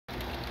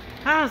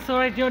So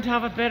I don't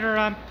have a better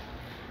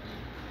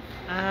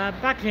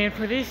background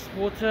for this,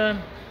 but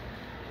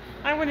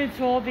I went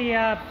into all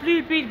the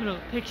Blue Beetle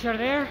picture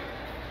there.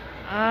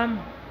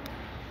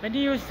 The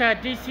newest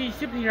DC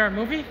superhero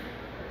movie.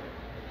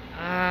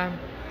 I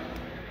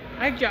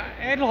liked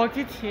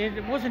it.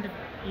 It wasn't,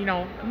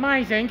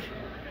 amazing,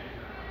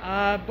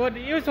 but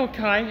it was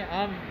okay.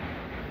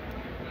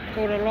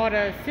 Got a lot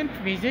of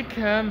synth music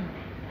and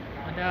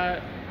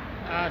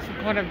some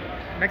kind of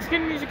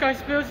Mexican music, I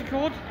suppose you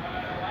called.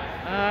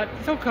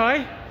 It's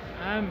okay.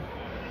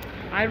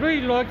 I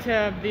really liked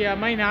the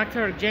main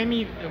actor,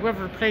 Jamie,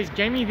 whoever plays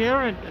Jamie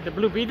there, the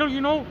Blue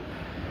Beetle,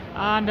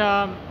 and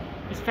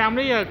his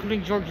family,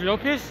 including George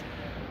Lopez.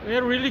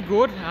 They're really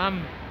good.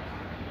 I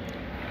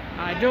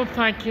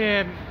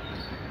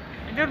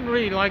don't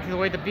really like the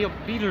way the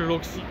Beetle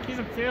looks. He's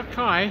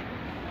okay.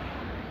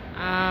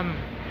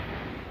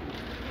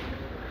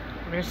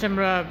 There's some,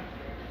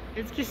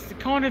 it's just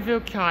kind of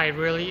okay,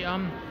 really.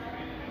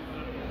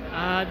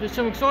 There's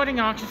some exciting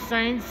action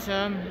scenes,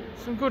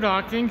 some good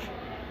acting.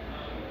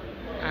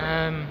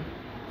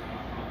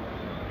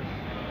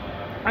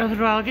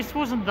 Overall, I just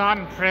wasn't that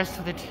impressed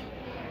with it.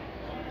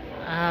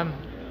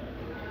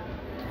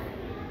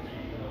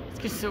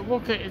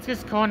 It's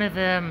just kind of,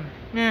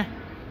 yeah.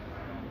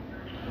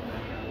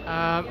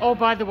 Oh,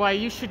 by the way,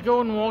 you should go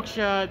and watch,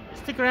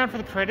 stick around for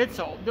the credits,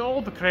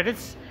 all the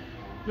credits.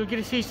 You'll get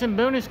to see some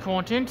bonus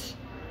content,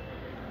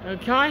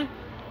 okay?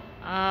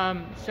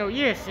 So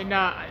yes, and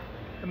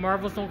the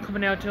Marvels don't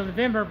coming out till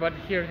November, but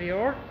here they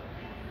are.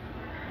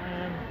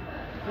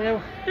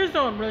 Well, there's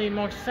not really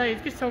much to say.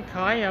 It's just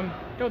okay.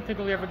 Don't think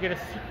we'll ever get a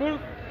sequel,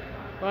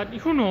 but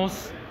who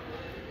knows?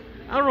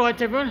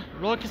 Alright everyone,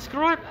 like and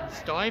subscribe,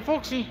 stay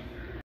foxy.